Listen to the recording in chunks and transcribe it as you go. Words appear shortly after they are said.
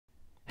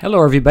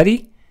Hello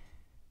everybody!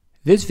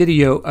 This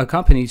video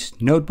accompanies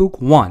notebook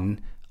 1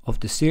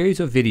 of the series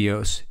of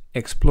videos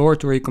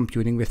Exploratory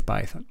Computing with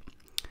Python.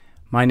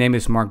 My name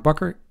is Mark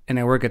Bakker and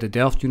I work at the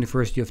Delft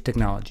University of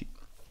Technology.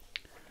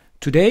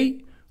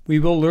 Today we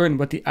will learn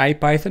what the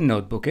Ipython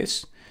notebook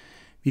is,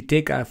 we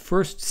take our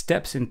first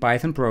steps in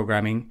Python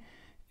programming,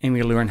 and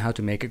we learn how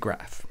to make a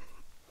graph.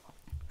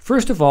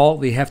 First of all,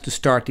 we have to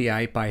start the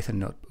Ipython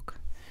notebook.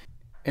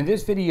 In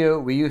this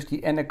video we use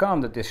the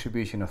Anaconda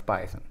distribution of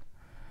Python.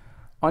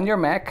 On your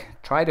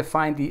Mac, try to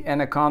find the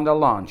Anaconda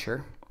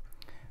launcher,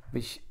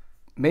 which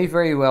may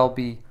very well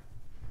be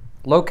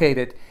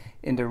located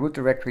in the root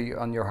directory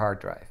on your hard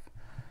drive.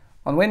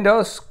 On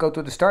Windows, go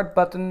to the Start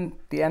button,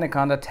 the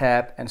Anaconda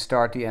tab, and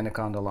start the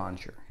Anaconda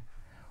launcher.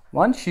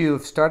 Once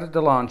you've started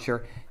the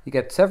launcher, you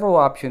get several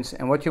options,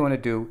 and what you want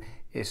to do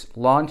is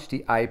launch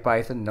the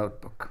Ipython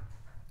notebook.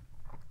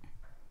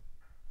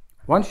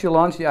 Once you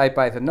launch the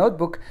Ipython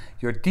notebook,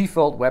 your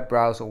default web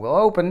browser will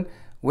open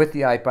with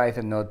the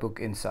Ipython notebook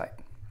inside.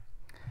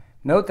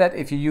 Note that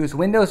if you use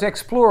Windows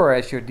Explorer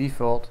as your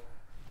default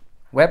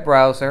web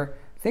browser,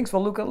 things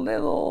will look a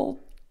little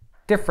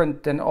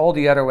different than all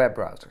the other web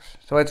browsers.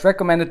 So it's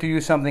recommended to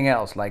use something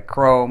else like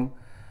Chrome,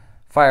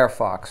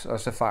 Firefox, or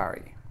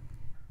Safari.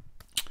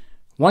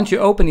 Once you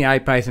open the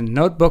Ipython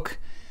notebook,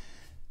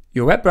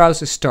 your web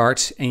browser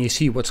starts and you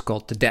see what's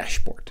called the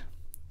dashboard.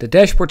 The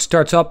dashboard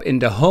starts up in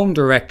the home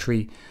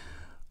directory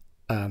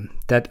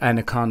that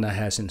Anaconda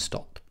has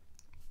installed.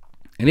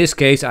 In this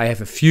case, I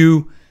have a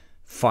few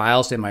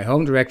files in my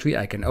home directory.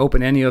 I can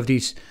open any of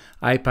these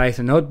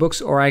Ipython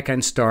notebooks, or I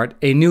can start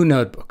a new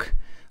notebook.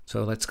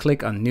 So let's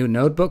click on New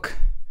Notebook,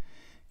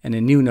 and a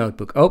new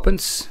notebook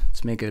opens.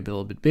 Let's make it a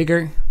little bit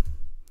bigger.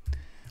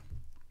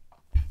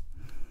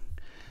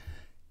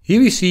 Here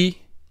we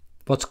see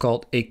what's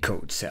called a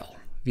code cell.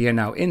 We are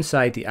now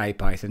inside the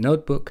Ipython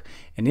notebook,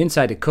 and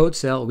inside the code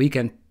cell we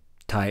can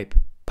type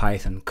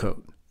Python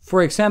code.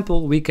 For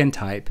example, we can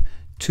type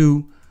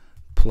 2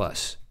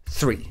 plus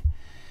 3.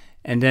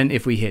 And then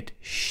if we hit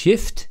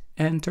Shift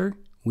Enter,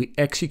 we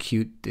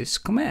execute this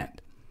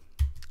command.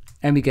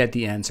 And we get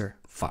the answer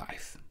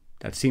 5.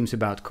 That seems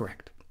about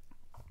correct.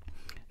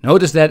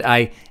 Notice that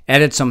I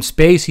added some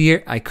space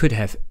here. I could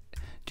have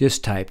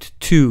just typed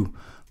 2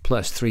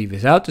 plus 3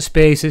 without the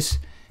spaces.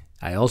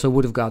 I also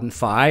would have gotten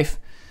 5.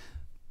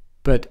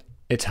 But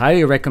it's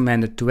highly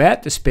recommended to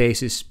add the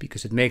spaces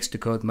because it makes the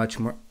code much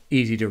more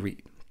easy to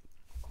read.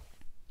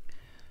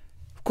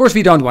 Of course,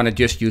 we don't want to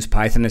just use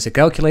Python as a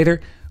calculator.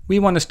 We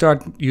want to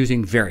start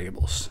using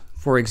variables.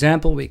 For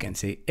example, we can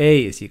say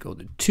a is equal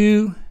to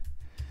 2,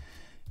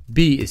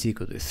 b is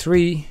equal to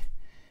 3,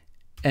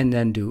 and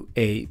then do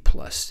a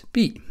plus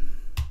b.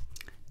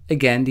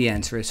 Again, the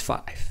answer is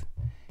 5.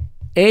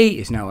 A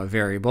is now a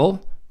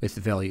variable with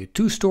the value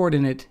 2 stored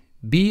in it,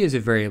 b is a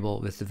variable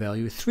with the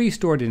value 3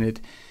 stored in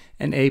it,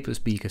 and a plus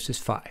b gives us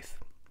 5.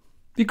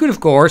 We could,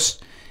 of course,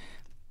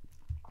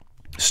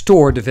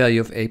 store the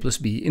value of a plus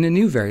b in a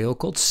new variable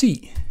called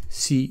c.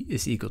 C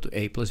is equal to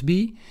a plus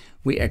b.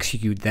 We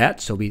execute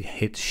that, so we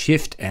hit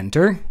Shift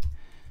Enter.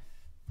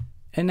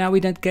 And now we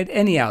don't get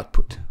any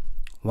output.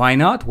 Why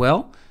not?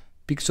 Well,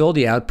 because all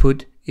the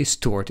output is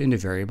stored in the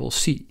variable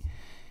c.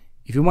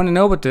 If you want to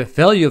know what the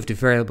value of the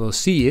variable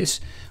c is,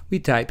 we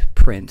type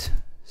print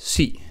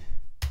c.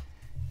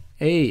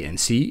 A and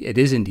c, it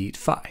is indeed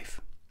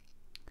 5.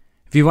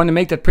 If you want to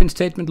make that print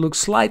statement look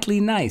slightly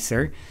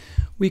nicer,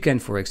 we can,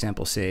 for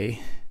example, say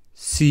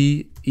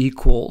c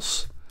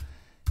equals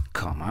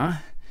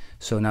comma.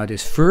 So now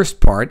this first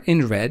part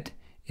in red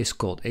is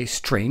called a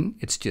string.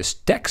 It's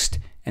just text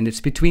and it's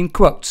between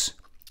quotes.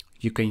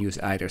 You can use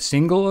either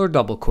single or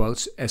double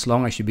quotes as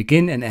long as you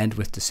begin and end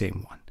with the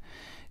same one.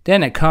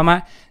 Then a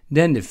comma,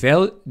 then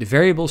the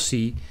variable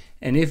c,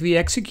 and if we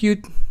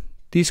execute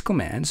these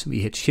commands, we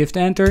hit Shift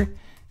Enter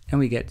and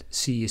we get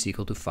c is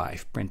equal to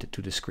 5 printed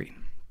to the screen.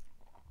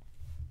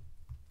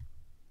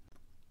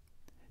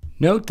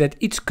 Note that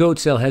each code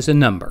cell has a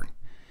number.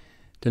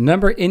 The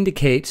number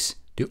indicates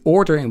the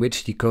order in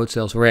which the code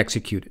cells were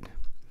executed.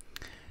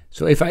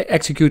 So if I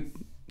execute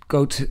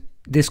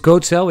this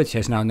code cell, which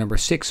has now number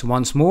 6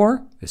 once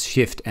more, with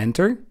Shift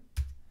Enter,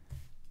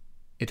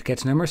 it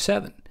gets number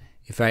 7.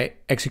 If I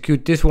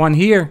execute this one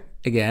here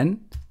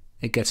again,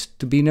 it gets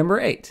to be number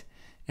 8,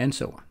 and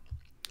so on.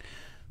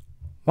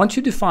 Once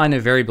you define a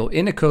variable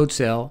in a code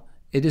cell,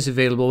 it is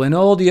available in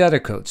all the other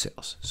code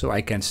cells. So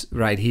I can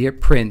write here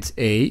print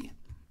a,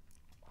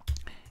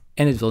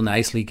 and it will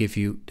nicely give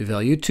you the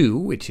value 2,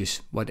 which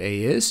is what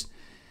a is.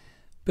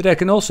 But I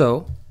can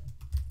also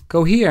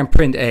go here and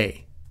print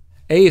a.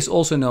 A is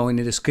also known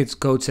in this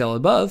code cell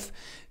above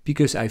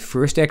because I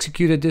first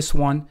executed this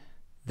one,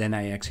 then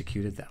I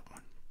executed that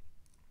one.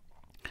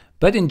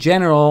 But in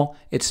general,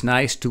 it's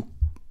nice to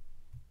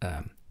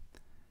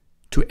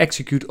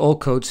execute all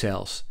code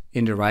cells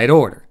in the right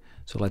order.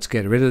 So let's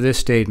get rid of this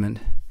statement.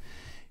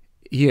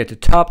 Here at the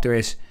top there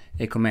is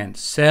a command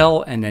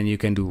cell, and then you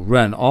can do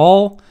run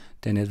all.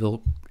 Then it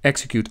will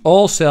execute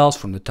all cells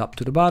from the top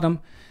to the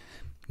bottom.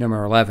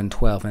 Number 11,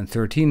 12, and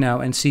 13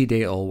 now, and see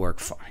they all work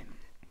fine.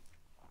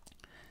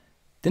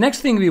 The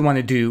next thing we want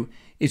to do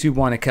is we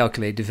want to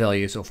calculate the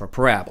values of our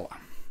parabola.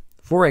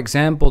 For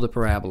example, the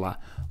parabola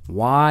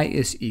y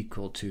is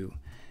equal to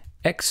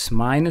x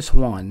minus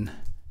 1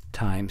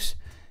 times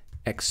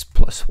x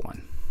plus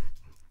 1.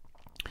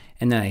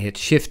 And then I hit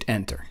Shift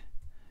Enter.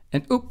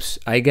 And oops,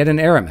 I get an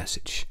error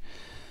message.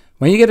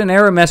 When you get an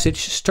error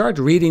message, start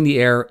reading the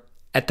error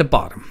at the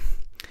bottom.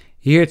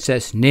 Here it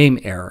says name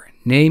error.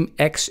 Name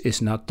x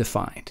is not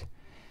defined.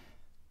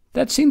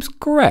 That seems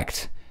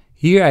correct.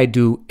 Here I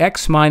do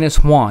x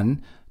minus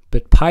 1,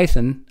 but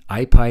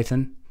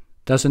Ipython,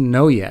 doesn't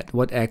know yet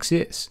what x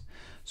is.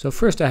 So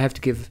first I have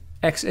to give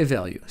x a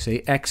value.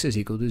 Say x is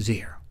equal to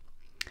 0.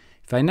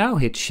 If I now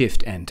hit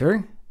Shift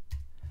Enter,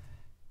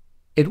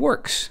 it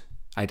works.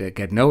 I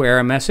get no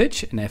error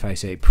message, and if I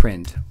say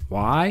print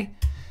y,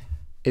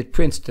 it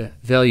prints the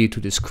value to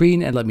the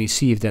screen, and let me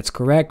see if that's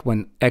correct.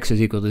 When x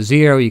is equal to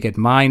 0, you get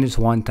minus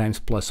 1 times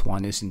plus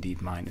 1 is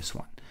indeed minus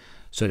 1.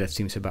 So that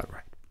seems about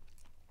right.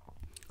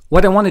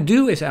 What I want to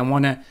do is I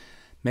want to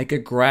make a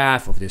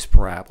graph of this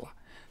parabola.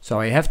 So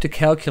I have to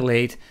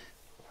calculate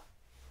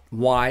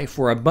y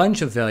for a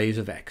bunch of values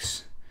of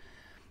x.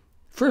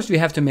 First we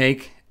have to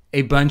make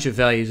a bunch of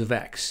values of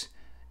x.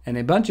 And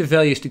a bunch of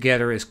values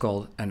together is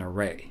called an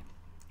array.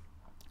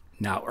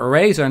 Now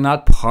arrays are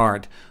not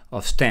part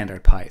of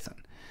standard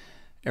Python.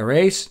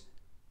 Arrays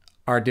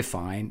are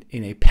defined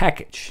in a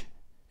package,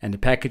 and the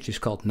package is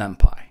called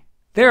Numpy.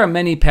 There are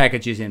many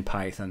packages in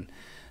Python,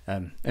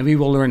 and we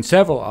will learn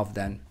several of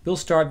them. We'll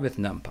start with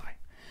Numpy.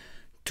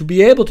 To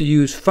be able to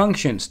use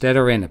functions that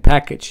are in a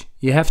package,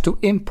 you have to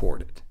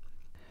import it.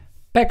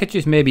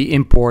 Packages may be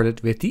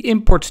imported with the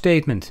import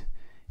statement.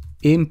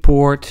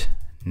 Import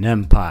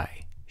Numpy,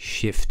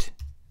 Shift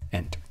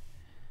Enter.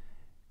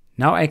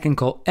 Now I can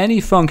call any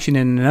function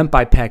in the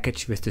Numpy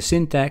package with the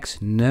syntax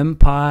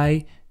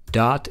numpy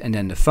dot and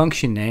then the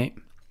function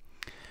name.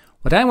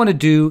 What I want to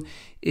do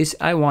is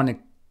I want to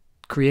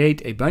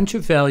create a bunch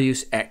of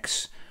values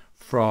x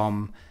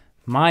from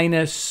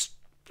minus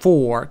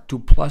 4 to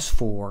plus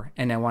 4,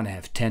 and I want to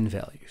have 10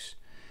 values.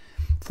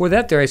 For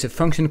that there is a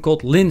function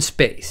called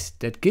Linspace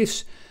that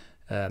gives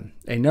a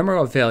number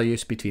of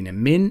values between a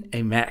min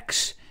and a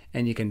max,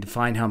 and you can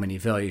define how many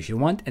values you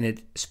want, and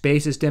it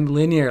spaces them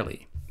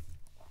linearly.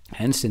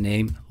 Hence the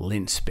name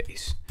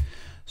Linspace.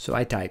 So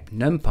I type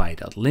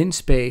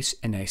numpy.linspace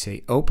and I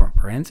say open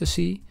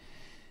parenthesis,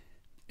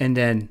 and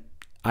then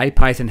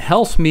Ipython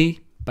helps me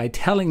by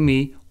telling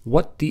me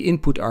what the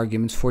input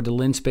arguments for the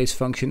Linspace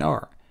function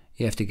are.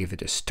 You have to give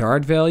it a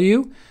start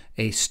value,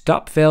 a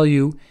stop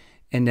value,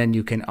 and then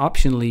you can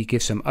optionally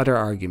give some other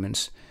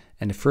arguments.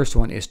 And the first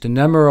one is the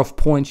number of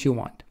points you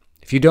want.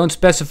 If you don't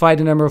specify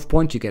the number of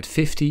points, you get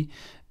 50.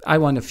 I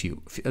want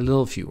a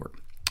little fewer.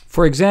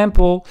 For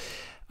example,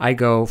 I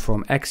go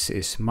from x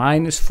is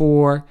minus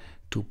 4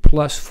 to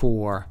plus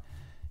 4,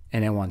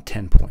 and I want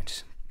 10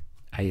 points.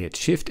 I hit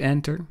Shift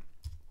Enter,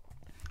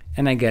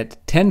 and I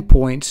get 10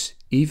 points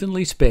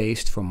evenly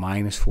spaced from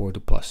minus 4 to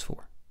plus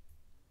 4.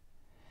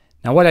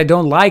 Now what I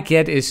don't like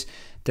yet is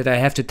that I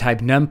have to type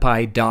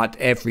numpy dot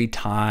every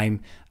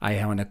time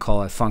I want to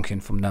call a function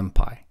from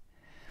numpy.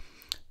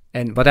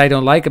 And what I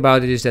don't like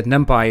about it is that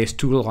numpy is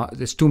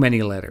there's too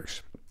many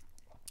letters.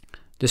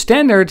 The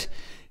standard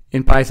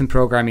in Python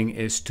programming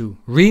is to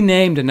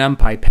rename the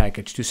numpy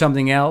package to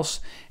something else,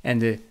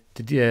 and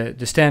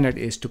the standard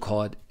is to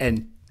call it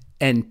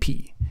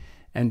np.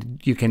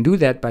 And you can do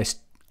that by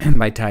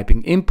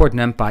typing import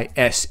numpy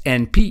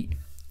snp.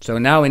 So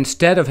now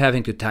instead of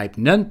having to type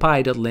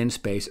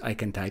numpy.linspace, I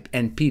can type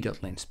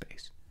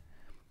np.linspace.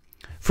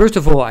 First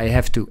of all, I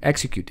have to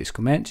execute this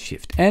command,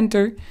 Shift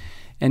Enter,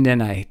 and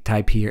then I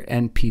type here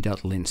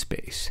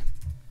np.linspace.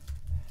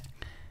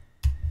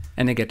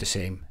 And I get the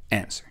same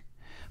answer.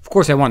 Of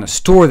course, I want to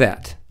store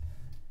that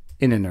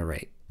in an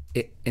array.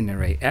 In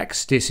array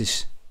x,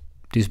 this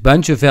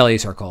bunch of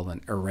values are called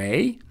an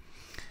array.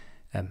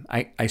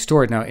 I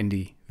store it now in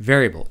the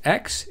variable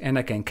x, and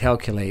I can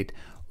calculate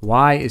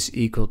y is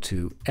equal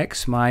to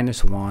x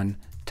minus 1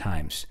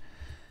 times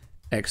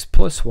x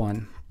plus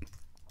 1,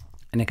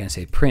 and I can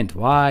say print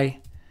y,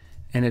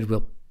 and it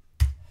will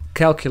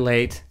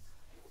calculate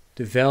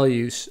the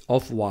values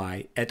of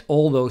y at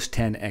all those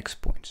 10 x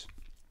points.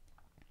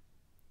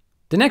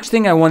 The next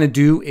thing I want to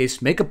do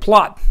is make a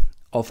plot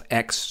of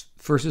x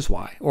versus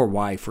y, or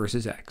y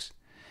versus x.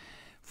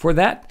 For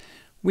that,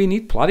 we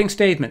need plotting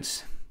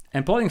statements,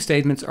 and plotting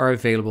statements are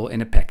available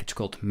in a package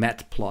called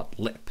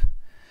matplotlib.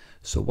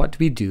 So what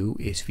we do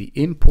is we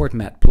import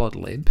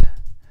matplotlib,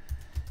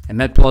 and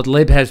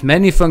matplotlib has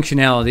many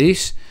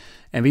functionalities,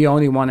 and we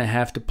only want to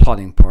have the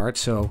plotting part,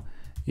 so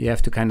you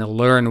have to kind of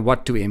learn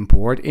what to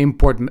import.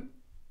 Import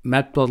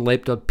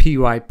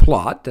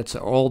matplotlib.pyplot, that's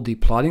all the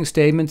plotting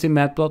statements in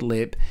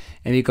matplotlib,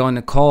 and we're going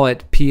to call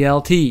it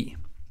plt.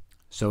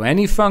 So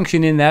any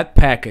function in that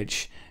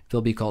package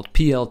will be called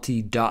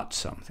plt dot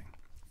something.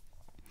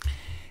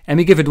 And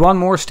we give it one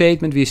more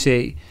statement. We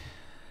say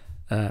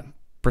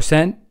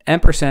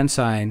ampersand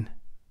sign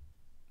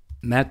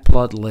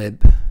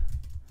matplotlib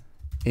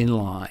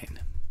inline.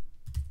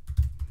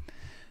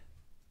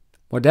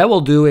 What that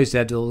will do is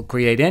that it will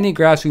create any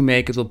graphs we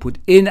make, it will put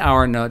in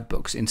our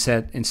notebooks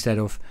instead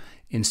of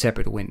in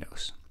separate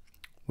windows.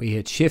 We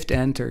hit Shift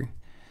Enter,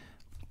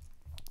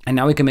 and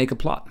now we can make a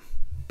plot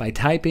by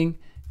typing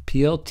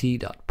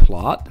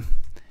plt.plot,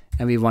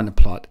 and we want to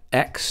plot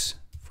x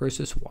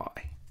versus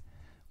y.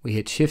 We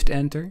hit Shift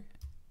Enter,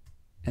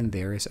 and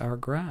there is our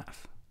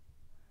graph.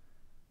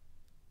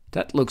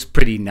 That looks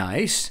pretty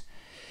nice.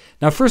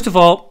 Now, first of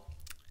all,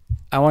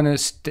 I want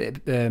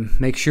to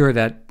make sure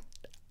that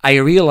I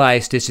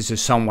realize this is a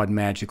somewhat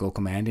magical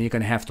command, and you're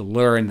going to have to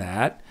learn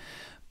that.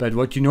 But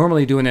what you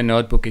normally do in a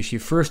notebook is you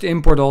first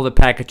import all the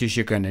packages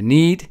you're going to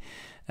need,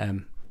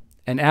 and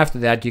after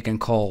that you can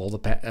call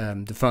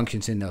the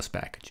functions in those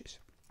packages.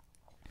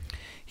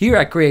 Here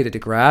I created a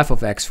graph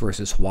of x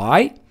versus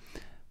y,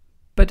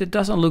 but it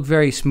doesn't look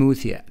very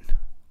smooth yet.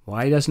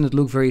 Why doesn't it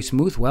look very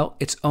smooth? Well,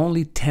 it's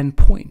only 10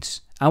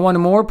 points. I want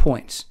more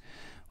points.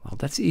 Well,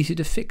 that's easy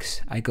to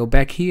fix. I go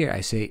back here,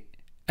 I say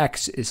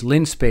x is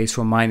Linspace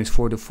from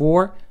 -4 to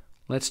 4.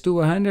 Let's do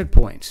 100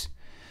 points.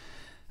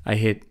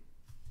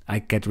 I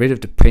get rid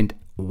of the print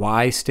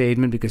y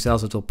statement because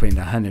else it will print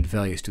 100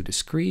 values to the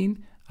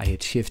screen. I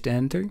hit Shift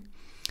Enter.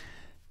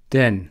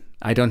 Then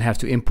I don't have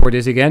to import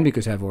this again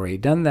because I've already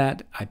done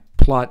that. I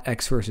plot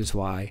x versus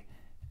y,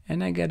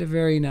 and I get a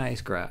very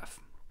nice graph.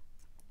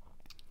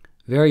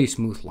 Very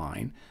smooth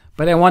line.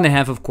 But I want to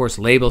have, of course,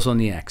 labels on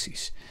the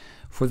axes.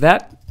 For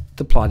that,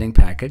 the plotting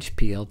package,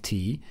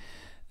 plt,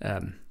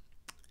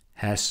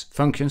 has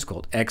functions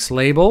called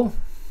xlabel.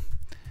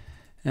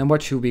 And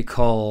what should we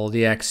call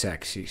the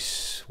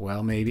x-axis?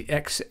 Well, maybe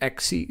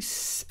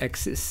x-axis.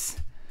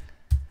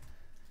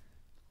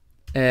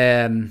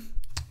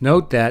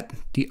 Note that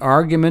the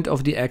argument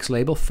of the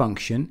xlabel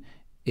function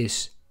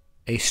is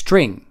a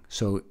string.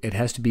 So it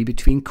has to be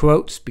between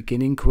quotes,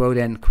 beginning quote,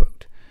 end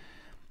quote.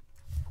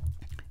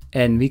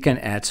 And we can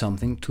add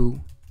something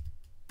to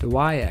the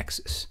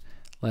y-axis.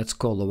 Let's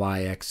call the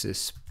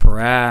y-axis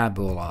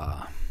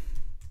Parabola.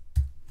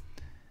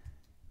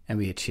 And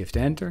we hit Shift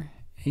Enter,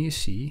 and you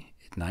see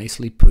it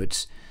nicely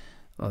puts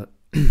a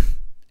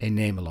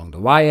name along the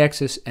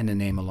y-axis and a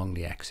name along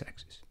the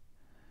x-axis.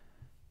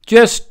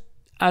 Just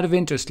out of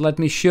interest, let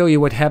me show you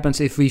what happens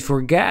if we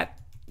forget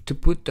to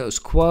put those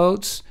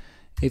quotes.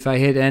 If I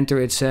hit Enter,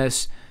 it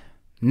says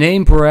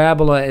name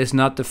parabola is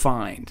not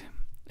defined.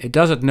 It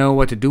doesn't know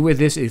what to do with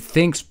this. It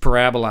thinks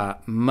parabola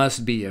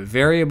must be a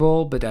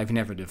variable, but I've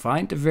never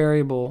defined the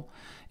variable.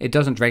 It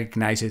doesn't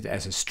recognize it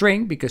as a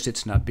string because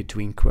it's not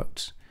between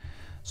quotes.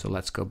 So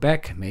let's go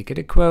back, make it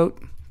a quote,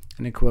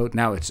 and a quote.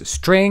 Now it's a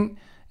string.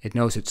 It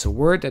knows it's a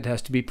word that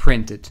has to be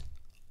printed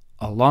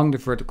along the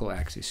vertical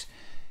axis.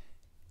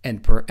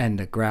 And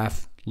the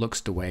graph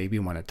looks the way we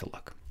want it to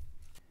look.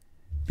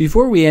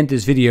 Before we end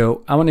this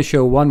video, I want to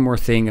show one more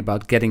thing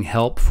about getting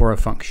help for a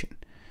function.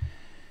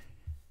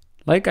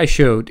 Like I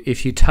showed,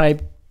 if you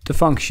type the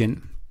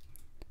function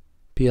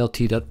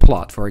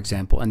plt.plot, for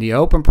example, and the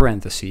open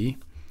parenthesis,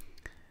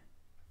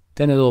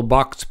 then a little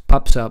box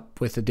pops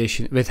up with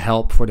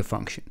help for the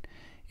function.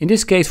 In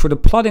this case, for the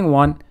plotting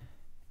one,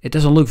 it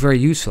doesn't look very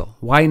useful.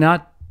 Why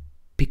not?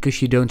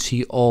 Because you don't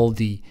see all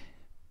the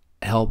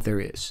help there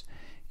is.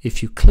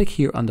 If you click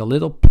here on the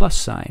little plus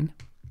sign,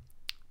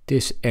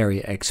 this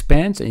area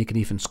expands and you can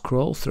even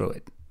scroll through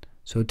it.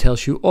 So it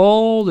tells you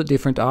all the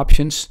different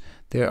options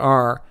there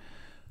are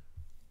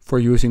for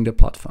using the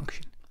plot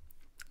function.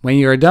 When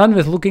you're done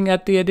with looking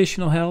at the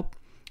additional help,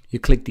 you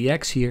click the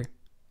X here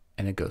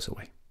and it goes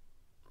away.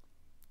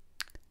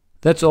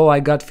 That's all I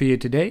got for you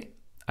today.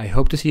 I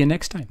hope to see you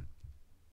next time.